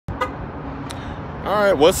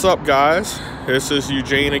Alright, what's up, guys? This is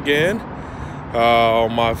Eugene again.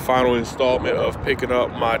 My final installment of picking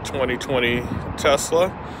up my 2020 Tesla.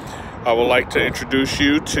 I would like to introduce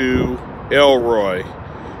you to Elroy.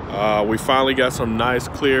 We finally got some nice,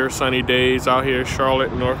 clear, sunny days out here in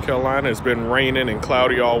Charlotte, North Carolina. It's been raining and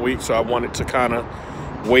cloudy all week, so I wanted to kind of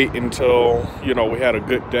wait until, we had a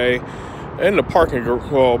good day. In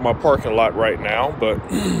the my parking lot right now, but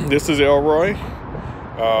this is Elroy.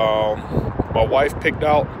 My wife picked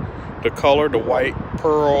out the color, the white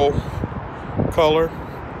pearl color.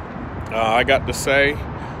 I got to say,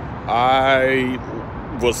 I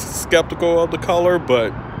was skeptical of the color, but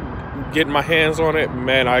getting my hands on it,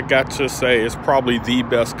 man, I got to say it's probably the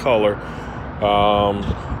best color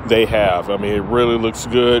they have. I mean, it really looks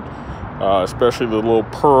good, especially the little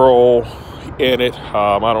pearl in it.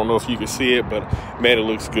 I don't know if you can see it, but man, it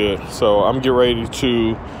looks good. So I'm getting ready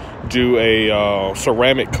to do a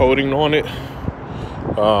ceramic coating on it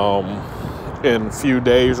in a few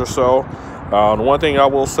days or so. The one thing I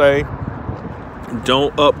will say,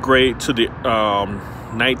 don't upgrade to the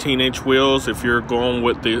 19-inch wheels if you're going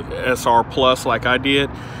with the SR Plus like I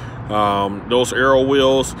did. Those Aero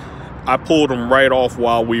wheels, I pulled them right off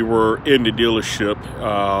while we were in the dealership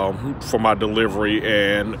for my delivery,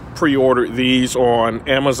 and pre-ordered these on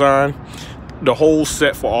Amazon. The whole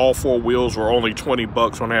set for all four wheels were only 20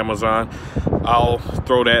 bucks on Amazon. I'll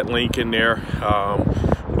throw that link in there.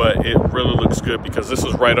 But it really looks good because this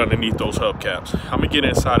is right underneath those hubcaps. I'm gonna get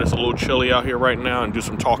inside. It's a little chilly out here right now and do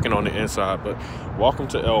some talking on the inside. But welcome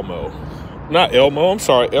to I'm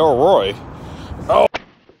sorry, Elroy. Oh,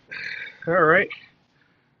 all right.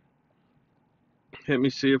 Let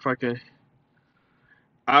me see if I can.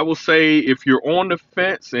 I will say, if you're on the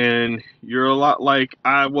fence and you're a lot like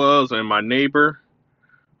I was and my neighbor,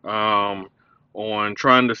 on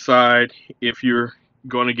trying to decide if you're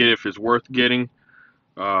going to get it, if it's worth getting.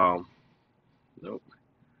 Nope.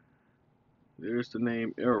 There's the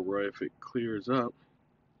name Elroy if it clears up.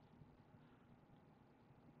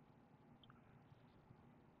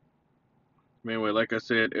 Anyway, like I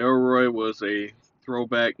said, Elroy was a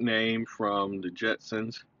throwback name from the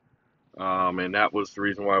Jetsons. And that was the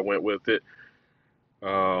reason why I went with it.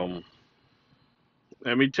 Let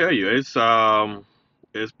me tell you, it's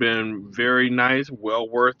been very nice, well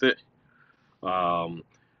worth it.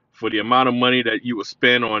 For the amount of money that you would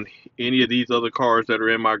spend on any of these other cars that are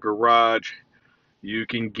in my garage, you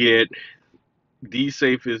can get the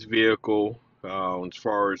safest vehicle as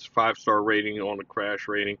far as 5-star rating on the crash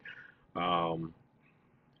rating.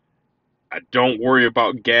 I don't worry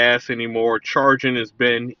about gas anymore. Charging has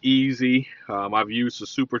been easy. I've used the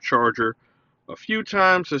supercharger a few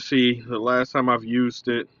times. To see, the last time I've used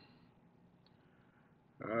it,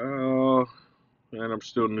 and I'm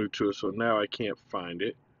still new to it, so now I can't find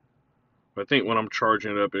it. But I think when I'm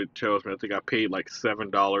charging it up, it tells me, I think I paid like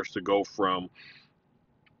 $7 to go from,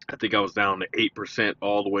 I think I was down to 8%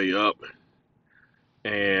 all the way up.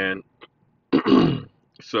 And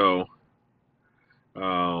so,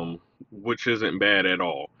 which isn't bad at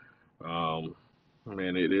all.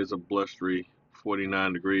 Man, it is a blustery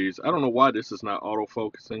 49 degrees. I don't know why this is not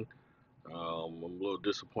auto-focusing. I'm a little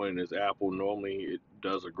disappointed as Apple. Normally it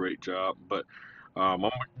does a great job, but I'm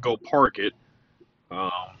gonna go park it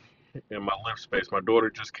in my lift space. My daughter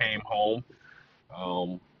just came home.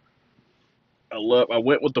 Um, I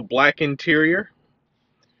went with the black interior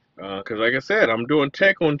because, like I said, I'm doing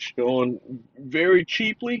tech on very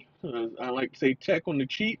cheaply. I like to say tech on the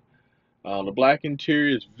cheap. The black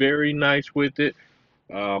interior is very nice with it.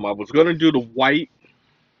 I was gonna do the white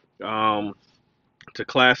um, to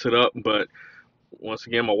class it up, but once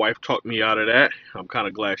again, my wife talked me out of that. I'm kind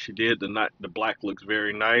of glad she did. The black looks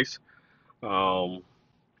very nice. Um,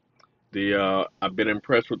 I've been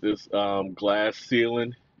impressed with this glass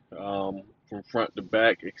ceiling from front to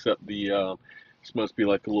back, except this must be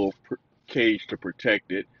like a little cage to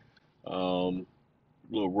protect it, little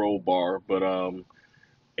roll bar, but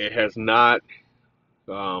it has not.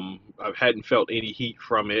 I hadn't felt any heat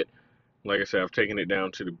from it. Like I said, I've taken it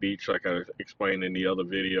down to the beach, like I explained in the other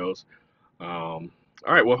videos. All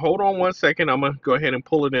right, well, hold on one second. I'm gonna go ahead and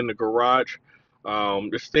pull it in the garage.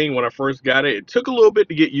 This thing, when I first got it, it took a little bit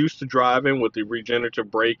to get used to driving with the regenerative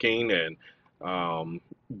braking and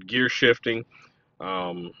gear shifting.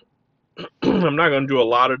 Um, I'm not going to do a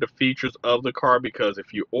lot of the features of the car because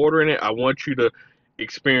if you're ordering it, I want you to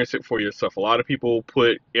experience it for yourself. A lot of people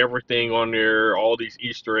put everything on there, all these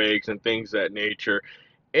Easter eggs and things of that nature,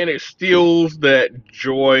 and it steals that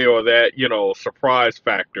joy or that, surprise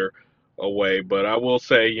factor away. But I will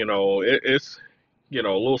say, it's,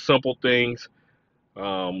 little simple things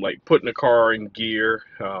like putting the car in gear.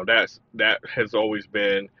 That has always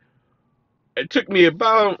been. It took me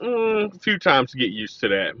about a few times to get used to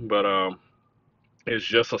that, but it's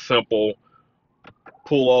just a simple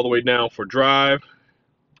pull all the way down for drive,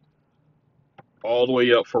 all the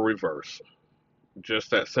way up for reverse.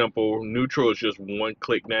 Just that simple. Neutral is just one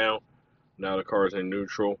click down. Now the car is in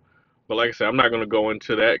neutral. But like I said, I'm not going to go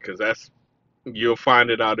into that because that's you'll find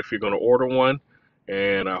it out if you're going to order one,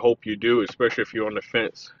 and I hope you do, especially if you're on the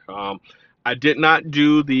fence. I did not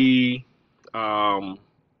do the um,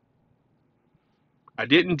 I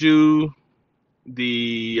didn't do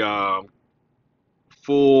the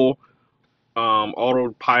full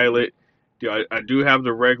autopilot. Yeah, I do have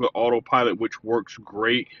the regular autopilot, which works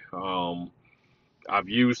great. I've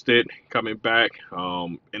used it coming back,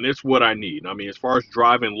 and it's what I need. I mean, as far as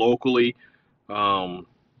driving locally, um,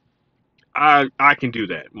 I can do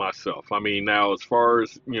that myself. I mean, now as far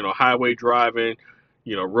as highway driving,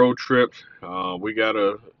 road trips, we got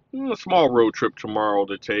a small road trip tomorrow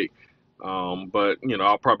to take, but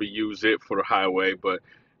I'll probably use it for the highway. But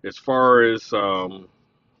as far as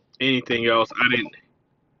anything else,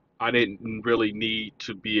 I didn't really need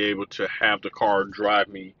to be able to have the car drive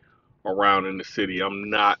me around in the city. I'm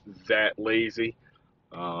not that lazy.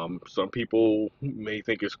 Some people may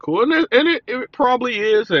think it's cool, and it probably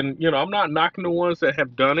is. And I'm not knocking the ones that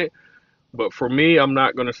have done it, but for me, I'm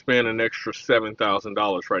not going to spend an extra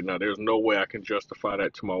 $7,000 right now. There's no way I can justify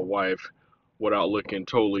that to my wife without looking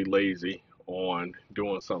totally lazy on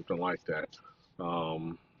doing something like that.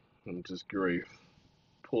 I'm just going to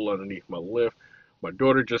pull underneath my lift. My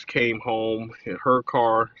daughter just came home in her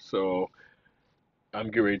car, so I'm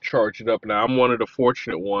getting ready to charge it up. Now, I'm one of the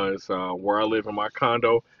fortunate ones where I live in my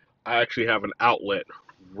condo. I actually have an outlet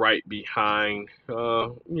right behind,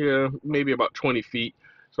 yeah, maybe about 20 feet.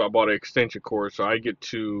 So I bought an extension cord, so I get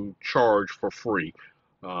to charge for free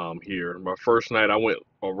here. My first night, I went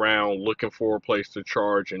around looking for a place to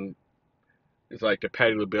charge, and it's like the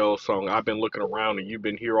Patti LaBelle song. I've been looking around, and you've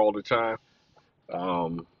been here all the time.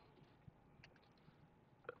 Um,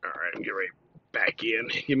 all right, I'm getting ready back in.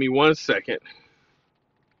 Give me 1 second.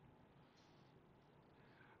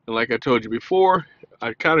 And like I told you before,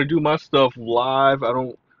 I kind of do my stuff live.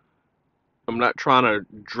 I'm not trying to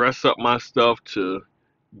dress up my stuff to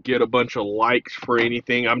get a bunch of likes for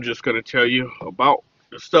anything. I'm just going to tell you about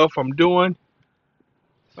the stuff I'm doing,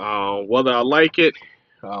 whether I like it,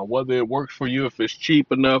 whether it works for you, if it's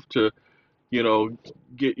cheap enough to, you know,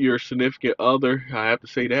 get your significant other. I have to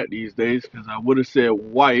say that these days because I would have said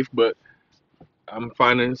wife, but I'm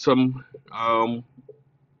finding some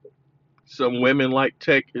women like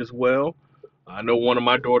tech as well. I know one of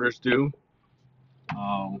my daughters do.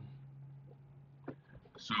 Um,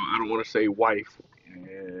 So I don't want to say wife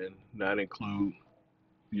and not include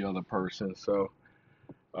the other person. So,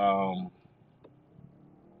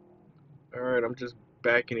 all right, I'm just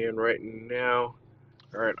backing in right now.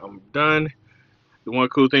 All right, I'm done. The one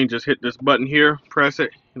cool thing, just hit this button here, press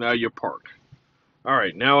it, now you're parked. All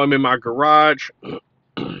right, now I'm in my garage,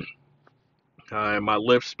 in my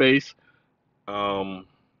lift space. Um,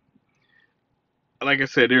 like I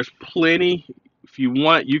said, there's plenty. If you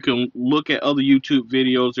want, you can look at other YouTube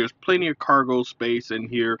videos. There's plenty of cargo space in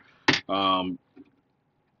here. Um,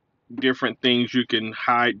 different things you can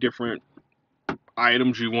hide, different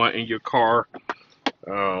items you want in your car.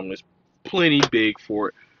 It's plenty big for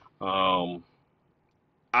it. Um,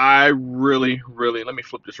 I really, really, let me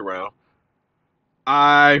flip this around.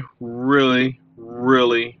 I really,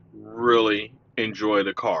 really, really enjoy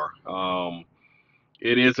the car.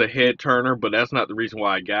 It is a head turner, but that's not the reason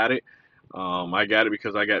why I got it. I got it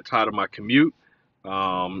because I got tired of my commute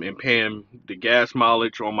and paying the gas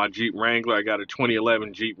mileage on my Jeep Wrangler. I got a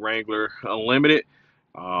 2011 Jeep Wrangler Unlimited.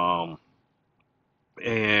 Um,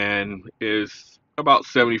 and is about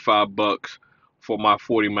 75 bucks for my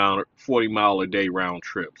 40 mile a day round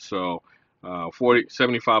trip. So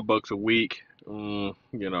 75 bucks a week,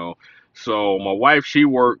 So my wife, she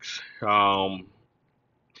works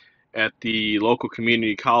at the local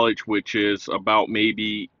community college, which is about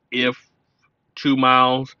maybe if 2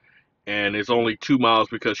 miles, and it's only 2 miles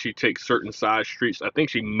because she takes certain side streets. I think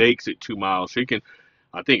she makes it 2 miles. She can,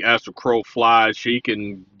 I think, as the crow flies, she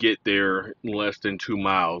can get there in less than 2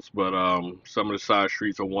 miles. But some of the side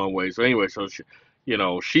streets are one way. So anyway, so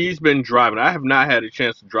she's been driving. I have not had a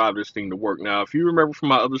chance to drive this thing to work. Now, if you remember from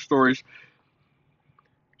my other stories,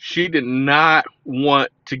 she did not want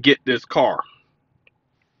to get this car.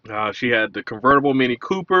 She had the convertible Mini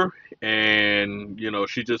Cooper, and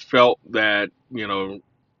she just felt that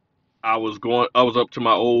I was up to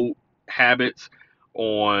my old habits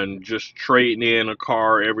on just trading in a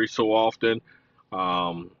car every so often.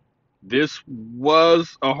 Um, this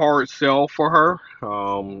was a hard sell for her,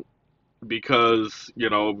 because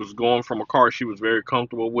it was going from a car she was very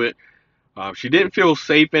comfortable with. She didn't feel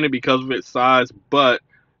safe in it because of its size, but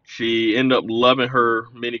she ended up loving her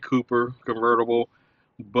Mini Cooper convertible.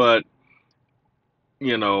 But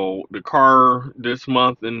the car this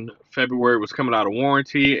month in February was coming out of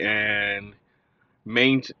warranty, and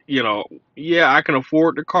main, yeah, I can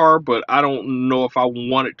afford the car, but I don't know if I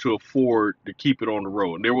wanted to afford to keep it on the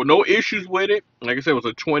road. There were no issues with it. Like I said, it was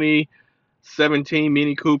a 2017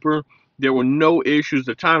 Mini Cooper. There were no issues.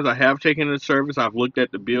 The times I have taken it to service, I've looked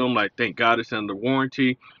at the bill. I'm like, thank God it's under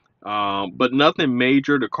warranty. But nothing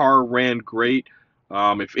major. The car ran great.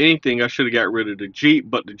 If anything, I should have got rid of the Jeep,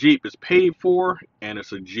 but the Jeep is paid for and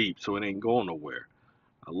it's a Jeep, so it ain't going nowhere.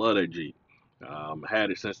 I love that Jeep. I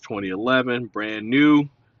had it since 2011, brand new.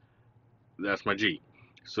 That's my Jeep.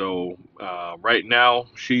 So right now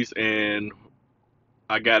she's in.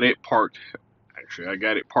 I got it parked. Actually, I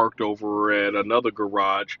got it parked over at another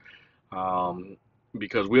garage, um,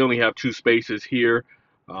 because we only have two spaces here.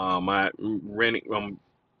 I'm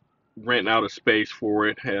renting out a space for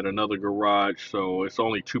it at another garage, so it's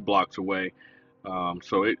only 2 blocks away.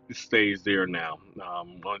 So it stays there now.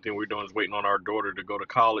 Only thing we're doing is waiting on our daughter to go to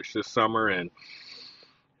college this summer, and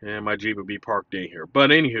my Jeep will be parked in here. But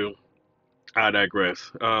anywho, I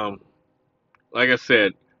digress. Like I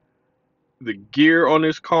said, the gear on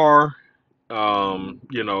this car,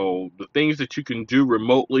 the things that you can do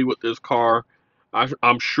remotely with this car.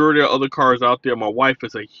 I'm sure there are other cars out there. My wife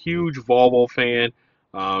is a huge Volvo fan.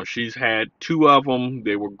 She's had two of them.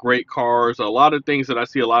 They were great cars. A lot of things that I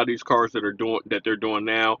see, a lot of these cars they're doing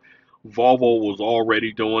now, Volvo was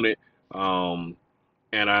already doing it. And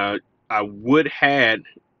I would had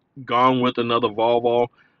gone with another Volvo.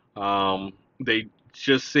 They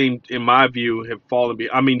just seem, in my view, have fallen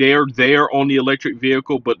behind. I mean, they are there on the electric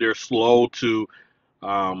vehicle, but they're slow to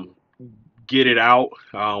um, get it out,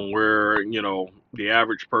 where the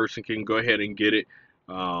average person can go ahead and get it.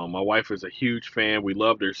 My wife is a huge fan. We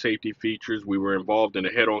love their safety features. We were involved in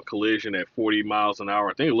a head-on collision at 40 miles an hour,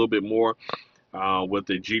 I think a little bit more, with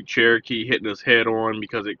the Jeep Cherokee hitting us head on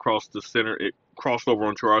because it crossed the center. It crossed over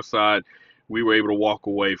onto our side. We were able to walk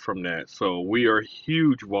away from that. So we are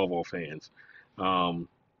huge Volvo fans, um,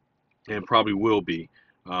 and probably will be.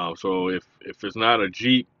 So if it's not a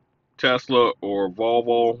Jeep, Tesla, or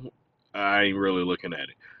Volvo, I ain't really looking at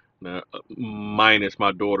it. Now, minus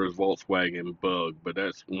my daughter's Volkswagen Bug, but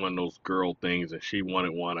that's one of those girl things, and she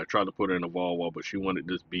wanted one. I tried to put her in a Volvo, but she wanted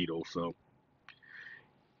this Beetle. So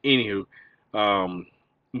anywho, um,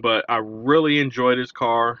 but I really enjoy this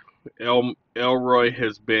car. Elroy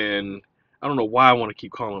has been. I don't know why I want to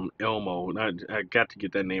keep calling him Elmo. And I got to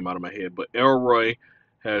get that name out of my head. But Elroy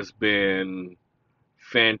has been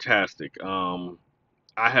fantastic.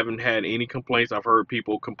 I haven't had any complaints. I've heard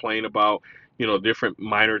people complain about, different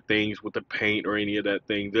minor things with the paint or any of that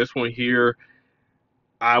thing. This one here,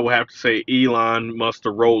 I would have to say Elon must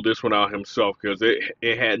have rolled this one out himself because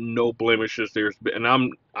it had no blemishes. And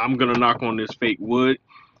I'm gonna knock on this fake wood.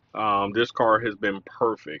 This car has been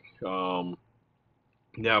perfect.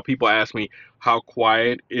 Now, people ask me, how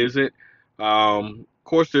quiet is it? Of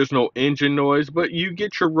course, there's no engine noise, but you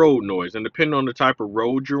get your road noise. And depending on the type of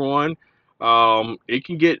road you're on, it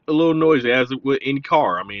can get a little noisy, as it would any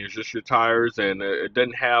car. I mean, it's just your tires, and it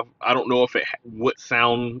doesn't have, I don't know if what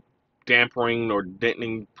sound dampening or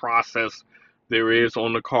deadening process there is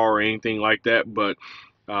on the car or anything like that, but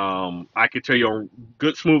I can tell you on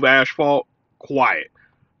good, smooth asphalt, quiet.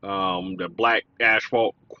 The black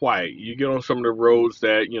asphalt, quiet. You get on some of the roads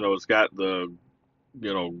that it's got the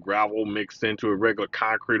gravel mixed into a regular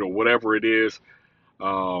concrete or whatever it is,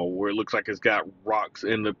 where it looks like it's got rocks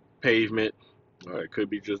in the pavement. It could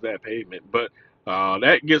be just that pavement, but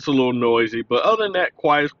that gets a little noisy. But other than that,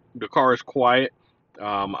 quiet. The car is quiet.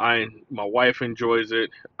 My wife enjoys it.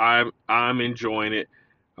 I'm enjoying it.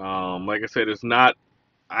 Like I said, it's not.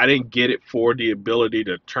 I didn't get it for the ability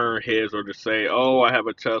to turn heads or to say, "Oh, I have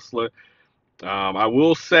a Tesla." I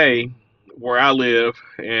will say where I live,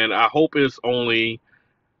 and I hope it's only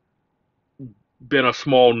been a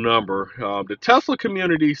small number. The Tesla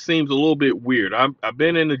community seems a little bit weird. I've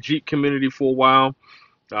been in the Jeep community for a while,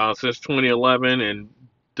 since 2011, and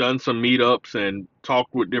done some meetups and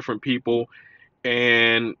talked with different people,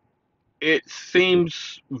 and it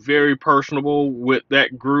seems very personable with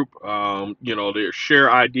that group. They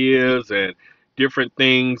share ideas and different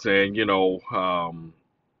things, and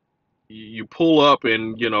you pull up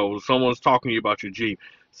and someone's talking to you about your Jeep.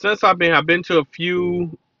 Since I've been to a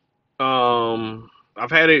few. I've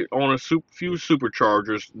had it on few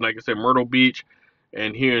superchargers, like I said, Myrtle Beach,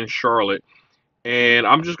 and here in Charlotte. And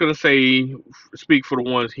I'm just gonna say, speak for the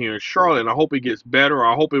ones here in Charlotte. And I hope it gets better.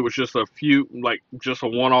 I hope it was just a few, like just a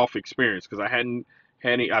one-off experience, because I hadn't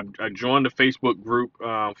had any. I joined the Facebook group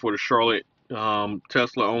for the Charlotte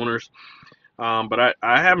Tesla owners, but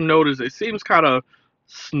I have noticed it seems kind of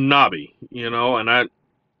snobby, and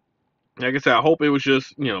like I said, I hope it was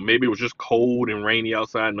just, maybe it was just cold and rainy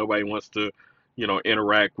outside. Nobody wants to,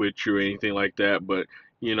 interact with you or anything like that. But,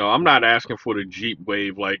 I'm not asking for the Jeep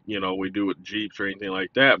wave like, we do with Jeeps or anything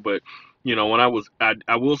like that. But, when I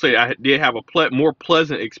will say I did have a more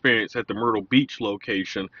pleasant experience at the Myrtle Beach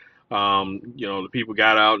location. The people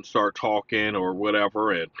got out and start talking or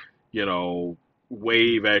whatever, and, you know,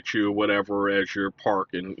 wave at you or whatever as you're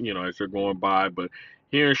parking, as they're going by. But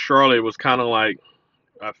here in Charlotte, it was kind of like,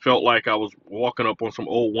 I felt like I was walking up on some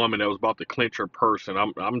old woman that was about to clench her purse, and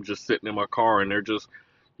I'm just sitting in my car, and they're just,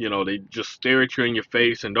 they just stare at you in your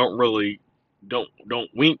face and don't really, don't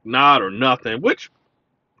wink, nod, or nothing. Which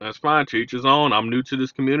that's fine, to each his own. I'm new to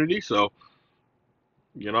this community, so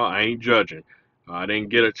I ain't judging. I didn't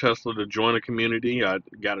get a Tesla to join a community. I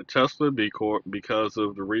got a Tesla because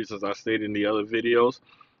of the reasons I stated in the other videos.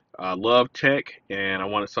 I love tech, and I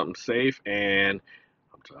wanted something safe, and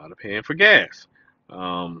I'm tired of paying for gas.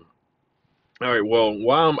 Um, All right, well,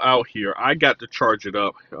 while I'm out here, I got to charge it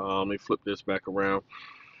up. Let me flip this back around.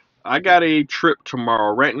 I got a trip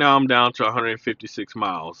tomorrow. Right now, I'm down to 156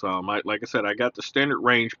 miles. Like I said, I got the standard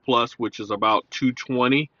range plus, which is about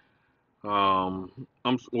 220.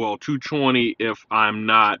 220 if I'm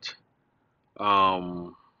not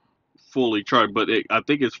um, fully charged, but I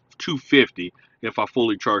think it's 250 if I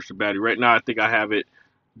fully charge the battery. Right now, I think I have it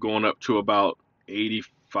going up to about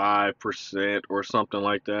 85% or something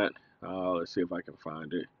like that. Let's see if I can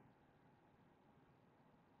find it.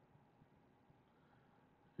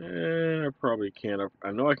 I probably can't.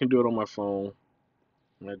 I know I can do it on my phone.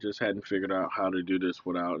 I just hadn't figured out how to do this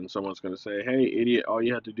without. And someone's going to say, hey, idiot, all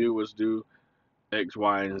you had to do was do X,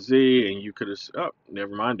 Y, and Z. And you could have, oh,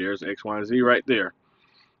 never mind. There's X, Y, and Z right there.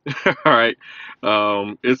 All right.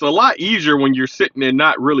 It's a lot easier when you're sitting and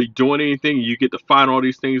not really doing anything. You get to find all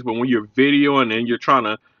these things. But when you're videoing and you're trying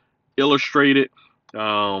to illustrate it,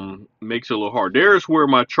 makes it a little hard. There's where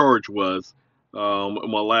my charge was,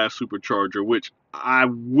 my last supercharger, which I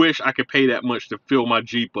wish I could pay that much to fill my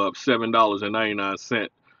Jeep up, $7.99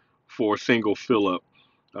 for a single fill up.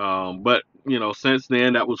 But since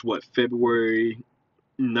then, that was what, February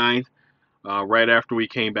 9th, right after we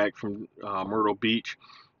came back from Myrtle Beach.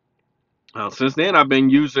 Since then, I've been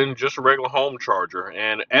using just a regular home charger,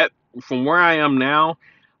 and at from where I am now,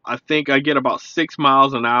 I think I get about 6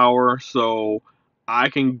 miles an hour, so I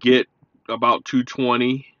can get about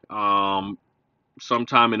 220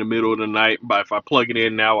 sometime in the middle of the night. But if I plug it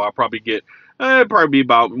in now, I'll probably get probably be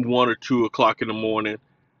about 1 or 2 o'clock in the morning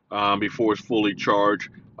before it's fully charged.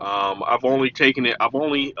 I've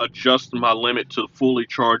only adjusted my limit to fully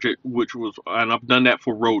charge it, and I've done that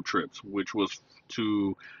for road trips, which was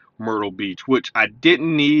to Myrtle Beach, which I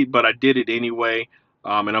didn't need, but I did it anyway.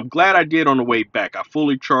 And I'm glad I did on the way back. I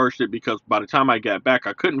fully charged it because by the time I got back,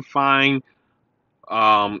 I couldn't find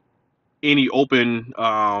um, any open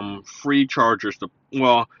free chargers.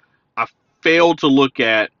 Well, I failed to look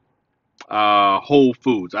at Whole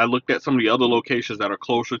Foods. I looked at some of the other locations that are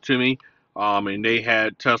closer to me, and they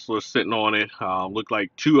had Teslas sitting on it. Looked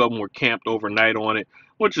like two of them were camped overnight on it,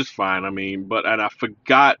 which is fine. I mean, and I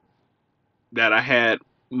forgot that I had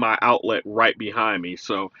my outlet right behind me.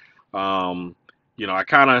 So, um,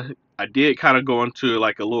 I did kind of go into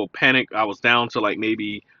like a little panic. I was down to like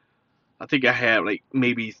maybe, I think I had like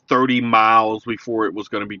maybe 30 miles before it was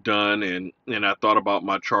going to be done, and I thought about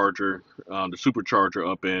my charger, the supercharger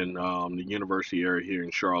up in the university area here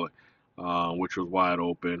in Charlotte, which was wide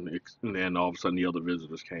open. And then all of a sudden the other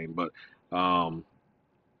visitors came, um,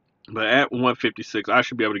 but at 156, I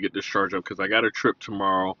should be able to get this charge up because I got a trip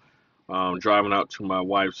tomorrow, driving out to my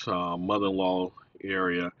wife's mother-in-law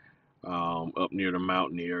area, up near the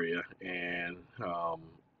mountain area, and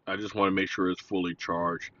I just want to make sure it's fully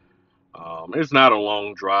charged. It's not a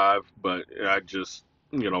long drive, but I just,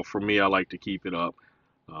 for me, I like to keep it up.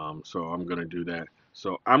 So I'm going to do that.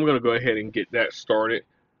 So I'm going to go ahead and get that started.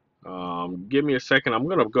 Give me a second. I'm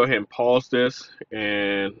going to go ahead and pause this,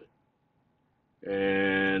 and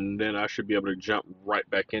then I should be able to jump right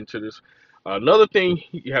back into this. Another thing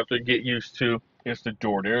you have to get used to is the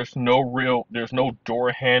door. There's no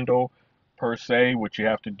door handle per se. What you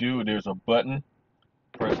have to do, there's a button.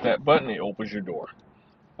 Press that button, it opens your door.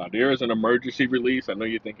 There is an emergency release. I know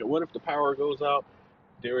you're thinking, what if the power goes out?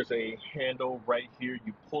 There is a handle right here.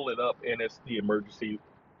 You pull it up, and it's the emergency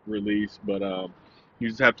release. But you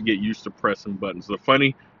just have to get used to pressing buttons. The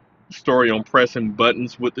funny story on pressing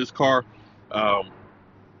buttons with this car. Um,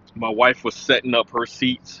 my wife was setting up her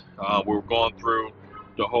seats. We were going through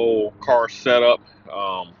the whole car setup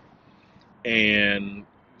and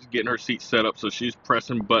getting her seat set up. So she's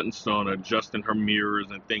pressing buttons on adjusting her mirrors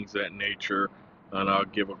and things of that nature. And I'll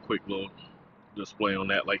give a quick little display on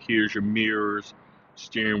that. Like, here's your mirrors,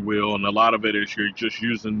 steering wheel, and a lot of it is you're just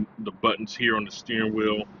using the buttons here on the steering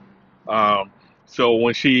wheel. So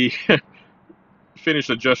when she finished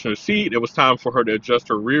adjusting her seat, it was time for her to adjust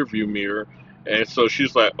her rear view mirror. And so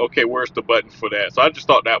she's like, okay, where's the button for that? So I just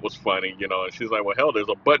thought that was funny, you know. And she's like, well, hell, there's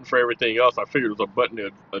a button for everything else. I figured there's a button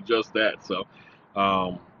to adjust that. So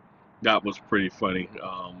that was pretty funny.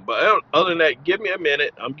 But other than that, give me a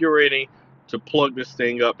minute. I'm getting ready to plug this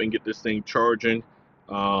thing up and get this thing charging.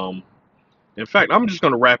 In fact, I'm just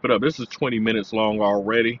going to wrap it up. This is 20 minutes long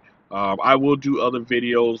already. I will do other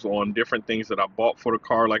videos on different things that I bought for the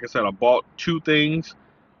car. Like I said, I bought 2 things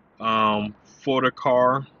for the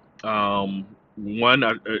car. One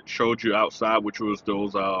I showed you outside, which was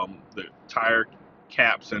those the tire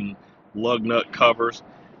caps and lug nut covers.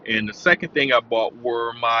 And the second thing I bought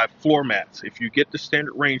were my floor mats. If you get the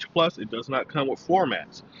Standard Range Plus, it does not come with floor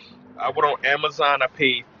mats. I went on Amazon. I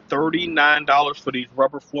paid $39 for these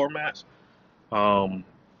rubber floor mats.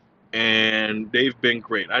 And they've been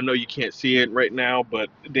great. I know you can't see it right now, but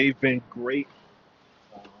they've been great.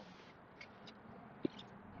 I know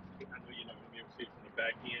you're not going to be able to see it from the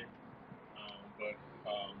back end, but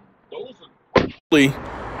those are really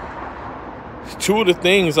 2 of the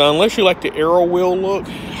things. Unless you like the arrow wheel look,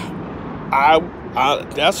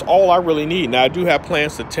 that's all I really need. Now I do have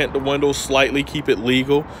plans to tint the windows slightly, keep it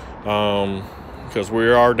legal, because we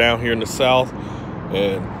are down here in the South,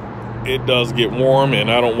 and it does get warm, and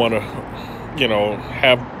I don't want to, you know,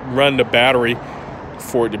 run the battery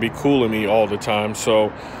for it to be cooling me all the time.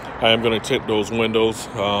 So I am going to tint those windows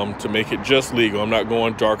to make it just legal. I'm not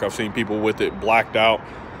going dark. I've seen people with it blacked out.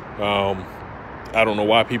 I don't know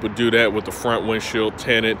why people do that with the front windshield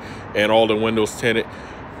tinted and all the windows tinted.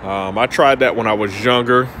 I tried that when I was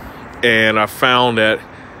younger, and I found that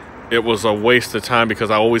it was a waste of time because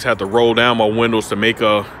I always had to roll down my windows to make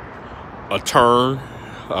a turn.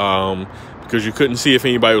 Because you couldn't see if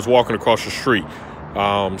anybody was walking across the street.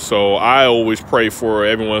 So I always pray for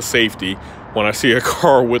everyone's safety when I see a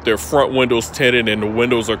car with their front windows tinted and the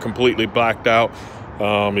windows are completely blacked out,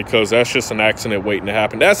 because that's just an accident waiting to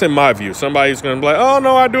happen. That's in my view. Somebody's going to be like, oh,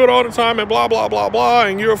 no, I do it all the time and blah, blah, blah, blah,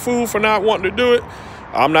 and you're a fool for not wanting to do it.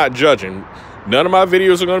 I'm not judging. None of my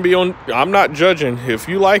videos are going to be on. I'm not judging. If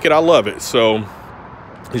you like it, I love it. So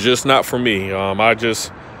it's just not for me.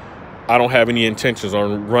 I don't have any intentions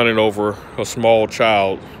on running over a small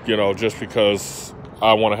child, you know, just because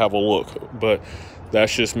I want to have a look. But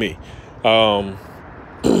that's just me. But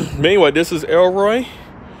anyway, this is Elroy.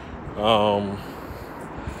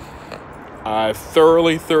 I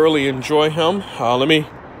thoroughly enjoy him.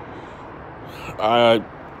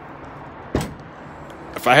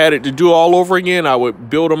 If I had it to do all over again, I would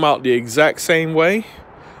build them out the exact same way.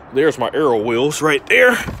 There's my arrow wheels right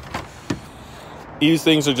there. These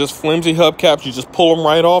things are just flimsy hubcaps. You just pull them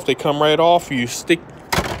right off. They come right off. You stick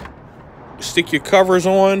your covers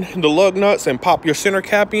on the lug nuts and pop your center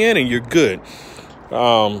cap in, and you're good.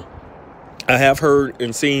 I have heard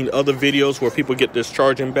and seen other videos where people get this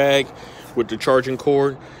charging bag with the charging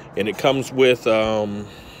cord, and it comes with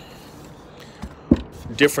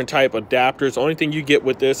different type adapters. The only thing you get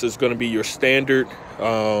with this is going to be your standard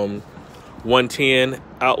 110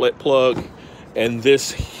 outlet plug, and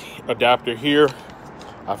this adapter here,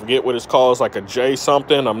 I forget what it's called. It's like a J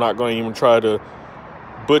something. I'm not going to even try to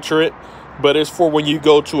butcher it, but it's for when you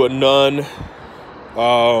go to a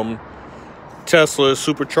Tesla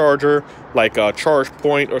supercharger, like a charge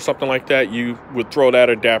point or something like that. You would throw that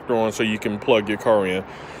adapter on so you can plug your car in.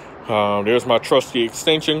 There's my trusty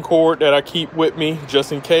extension cord that I keep with me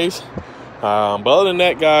just in case. But other than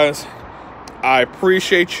that, guys, I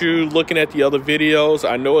appreciate you looking at the other videos.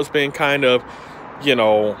 I know it's been kind of,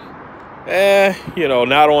 not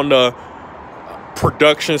on the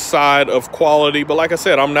production side of quality, but like I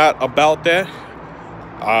said, I'm not about that.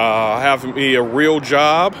 I have me a real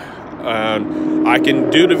job, and I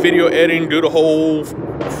can do the video editing, do the whole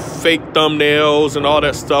fake thumbnails and all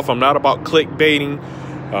that stuff. I'm not about clickbaiting.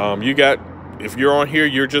 If you're on here,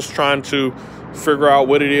 you're just trying to figure out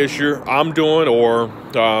what it is I'm doing, or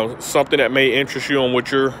something that may interest you on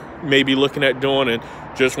what you're maybe looking at doing, and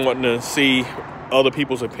just wanting to see other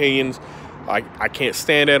people's opinions. I can't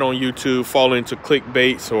stand that on YouTube, fall into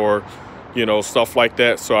clickbaits or stuff like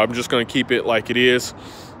that. So I'm just going to keep it like it is.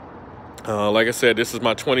 Like I said, this is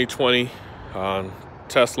my 2020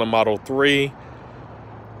 Tesla Model 3.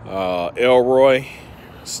 Elroy,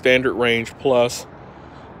 standard range plus.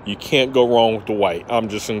 You can't go wrong with the white. I'm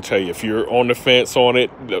just gonna tell you, if you're on the fence on it,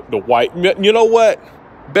 the white, you know what?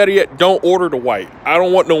 Better yet, don't order the white. I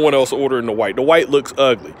don't want no one else ordering the white. The white looks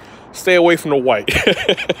ugly. Stay away from the white.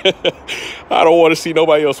 I don't want to see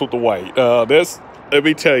nobody else with the white. Let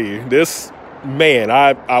me tell you, this, man,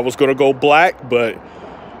 I was gonna go black, but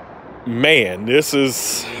man, this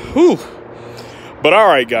is, whew. But all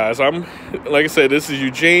right, guys, like I said, this is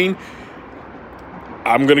Eugene.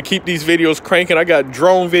 I'm going to keep these videos cranking. I got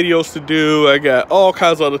drone videos to do. I got all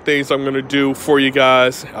kinds of other things I'm going to do for you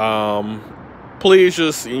guys. Please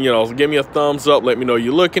just, give me a thumbs up. Let me know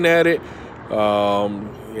you're looking at it.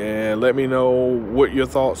 And let me know what your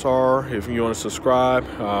thoughts are. If you want to subscribe,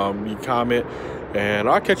 you comment. And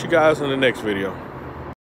I'll catch you guys in the next video.